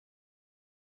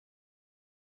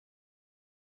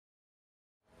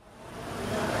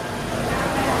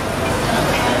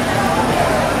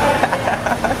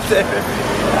there.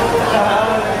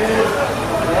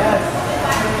 Yes.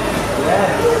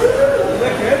 Yes. You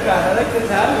look good, man. I like the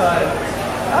tan line.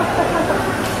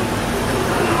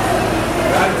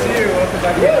 Round 2. Welcome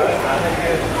back to the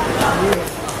How good?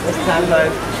 That's tan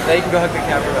line. Now you can go hug the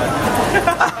cameraman.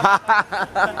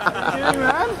 Good,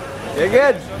 man. You're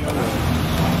good.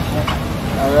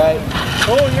 Alright.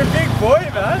 Oh, you're a big boy,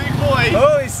 man. Big boy.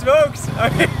 Holy smokes.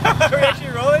 Are we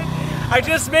actually rolling? I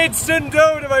just made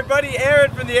sundo to my buddy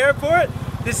Arron from the airport.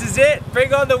 This is it.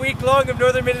 Bring on the week long of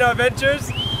Northern Mindanao adventures.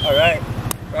 Alright.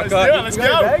 Let's do it. Let's go.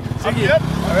 I'm good.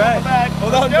 Alright.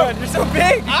 Hold on, bud. You're so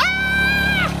big. Ah!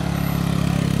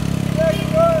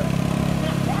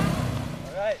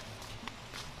 Alright.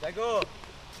 DAGUL.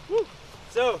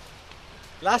 So,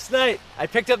 last night, I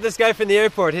picked up this guy from the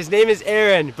airport. His name is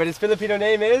Arron, but his Filipino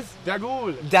name is?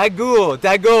 DAGUL. DAGUL.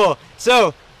 DAGUL.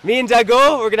 So, me and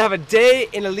DAGUL, we're gonna have a day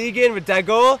in Iligan with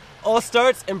DAGUL. All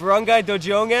starts in Barangay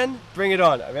Dojiongan. Bring it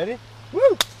on. Are you ready?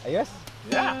 Woo! I guess?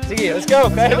 Yeah. Sige, let's go.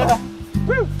 Let's go.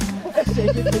 Woo!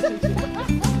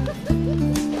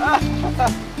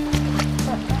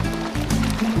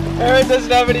 Arron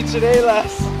doesn't have any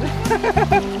tsinelas.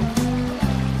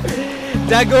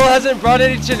 DAGUL hasn't brought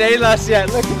any tsinelas yet.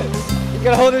 Look at it. You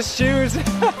gotta hold his shoes.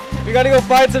 We gotta go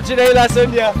find some tsinelas,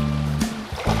 Unya.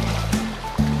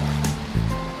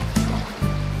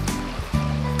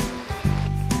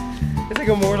 It's like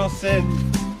a mortal sin.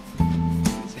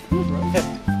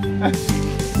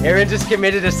 Arron just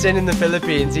committed a sin in the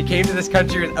Philippines. He came to this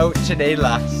country without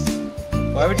tsinelas.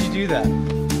 Why would you do that?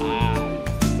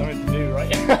 Something to do,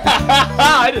 right?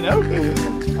 I don't know.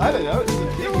 I don't know.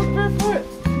 It was barefoot.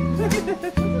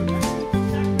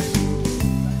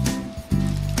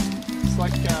 It's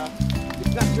like,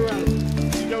 it's natural.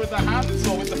 Do you go with the hands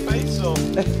or with the face or?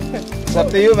 It's up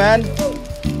to you, man.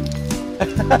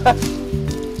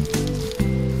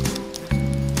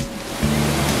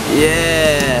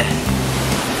 Yeah.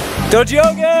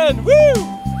 Dojiongan! Woo!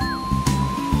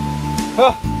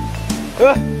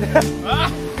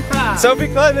 Sophie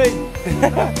climbing!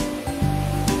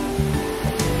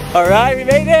 Alright, we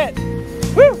made it!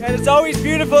 Woo! And it's always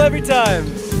beautiful every time.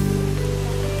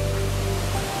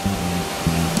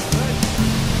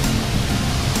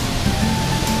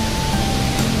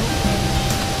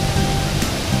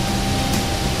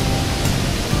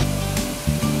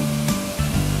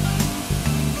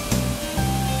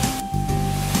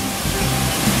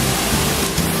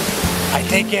 I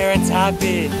think Arron's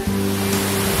happy.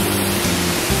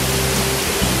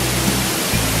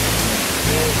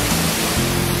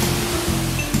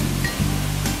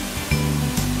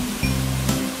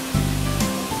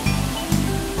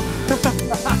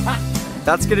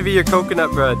 That's gonna be your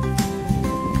coconut bread.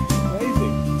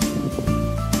 Amazing.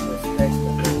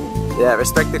 Yeah,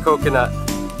 respect the coconut.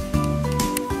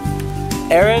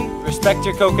 Arron, respect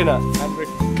your coconut. And the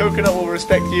coconut will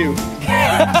respect you.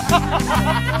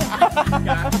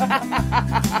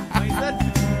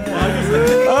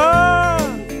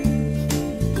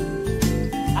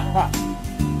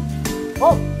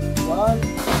 Oh!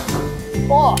 1,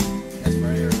 4. That's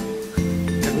very early.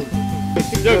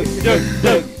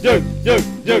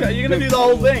 You're gonna do the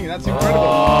whole thing. That's incredible.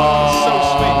 Oh. So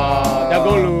sweet.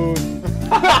 DAGUL.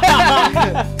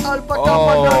 Alpaca.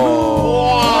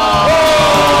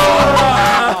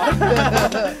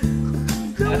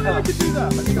 No way I could do that.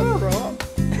 I think I'll throw up.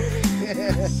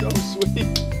 So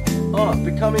sweet. Oh,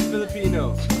 becoming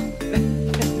Filipino.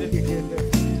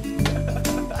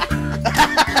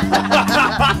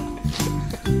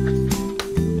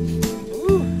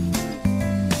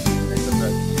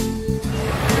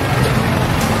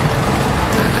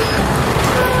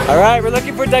 Alright, we're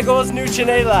looking for DAGUL's new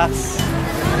tsinelas.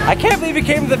 I can't believe he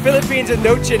came to the Philippines with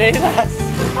no tsinelas.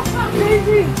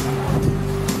 Crazy.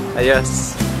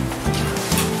 Yes.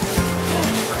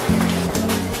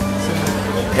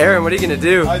 Arron, what are you gonna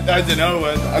do? I don't know.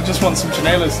 I just want some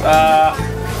tsinelas.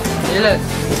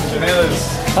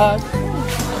 Tsinelas.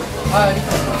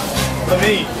 For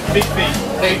me, big feet.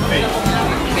 Big feet.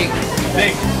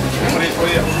 Big.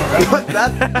 What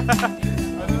that?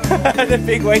 The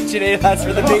big white tsinelas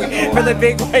for the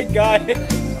big white guy.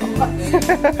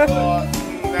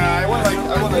 Nah, I want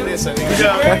like this. I think.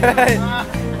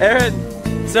 Arron,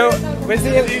 so where's the?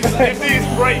 If these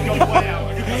break on the way out.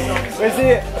 Where's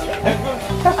the?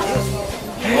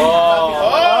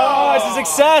 Oh, it's a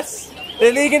success! The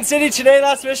Iligan City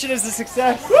tsinelas mission is a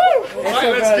success. Woo!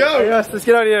 Alright, let's go. Yes, let's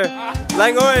get out of here.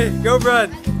 Langoy, go, Brad.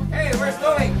 Hey, where's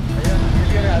going?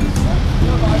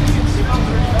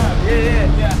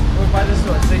 Yeah. We'll buy this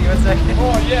one. See you in a second.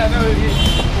 Oh yeah, no.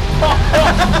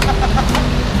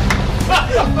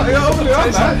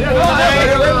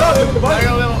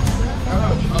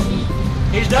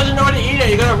 He doesn't know how to eat it.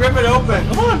 You gotta rip it open.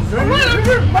 Come on, I'm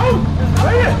ripping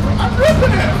it. I'm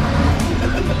ripping it.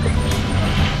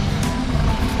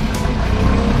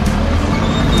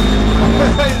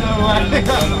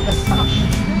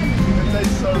 It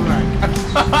tastes so rank.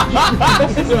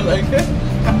 You don't like it?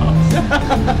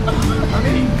 I'm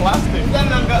eating plastic.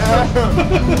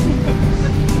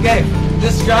 Okay,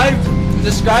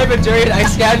 describe a durian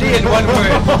ice candy in one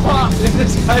word.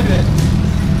 Describe it.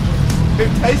 It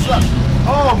tastes like.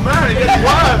 Oh man, it gets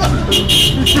worse.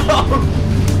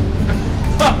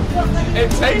 It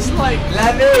tastes like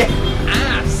Lave.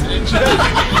 ass. It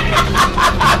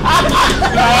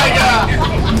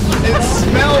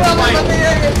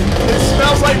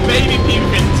smells like baby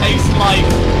puke and tastes like.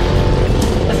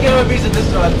 Let's give him a piece of this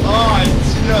one. Oh,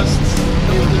 it's just.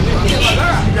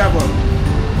 Grab one.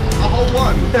 A whole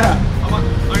one. Yeah. I'm gonna.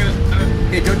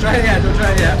 Okay, don't try it yet. Don't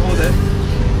try it yet. Hold it.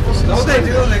 Hold it.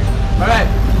 Do it. All right.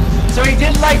 So he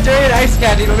didn't like durian ice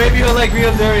candy, but maybe he'll like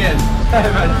real durian.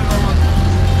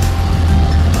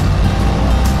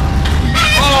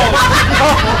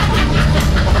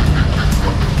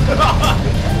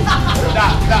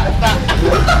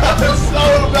 That's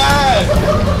so bad.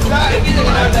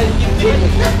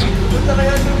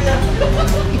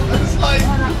 It's like.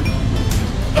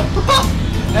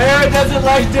 Aaron doesn't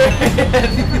like durian.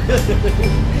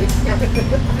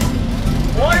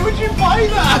 Why would you buy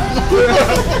that?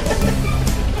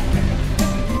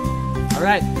 All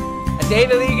right. A day in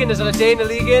Iligan is on a day in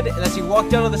Iligan unless you walk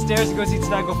down on the stairs and go see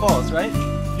DAGUL Falls, right?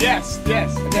 Yes.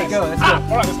 Okay, go. Let's go.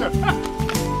 All right, let's go.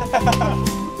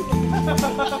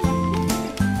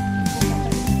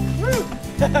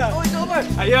 Oh, it's over.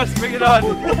 Yes, bring it on.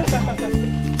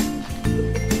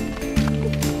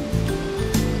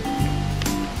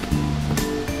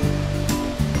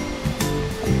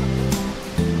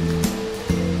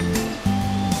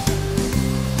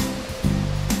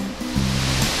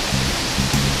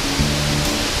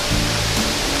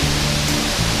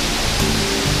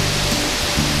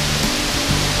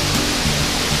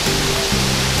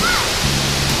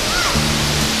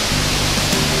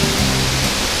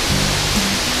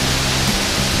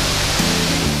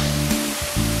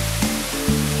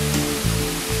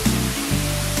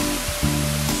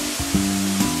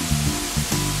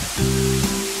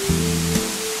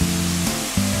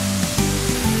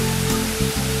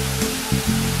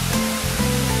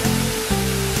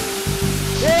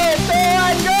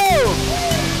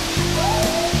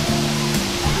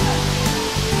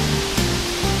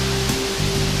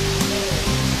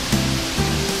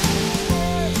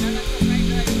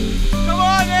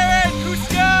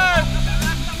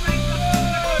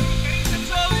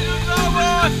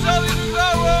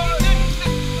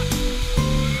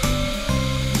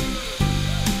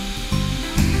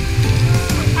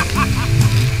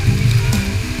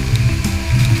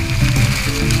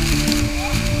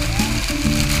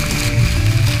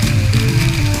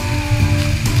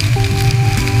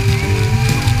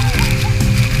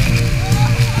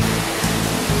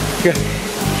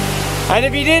 And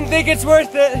if you didn't think it's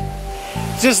worth it,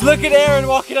 just look at Arron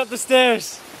walking up the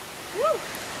stairs.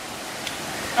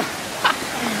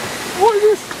 What is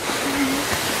this?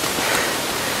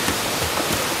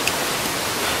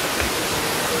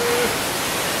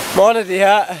 Morning,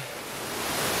 yeah.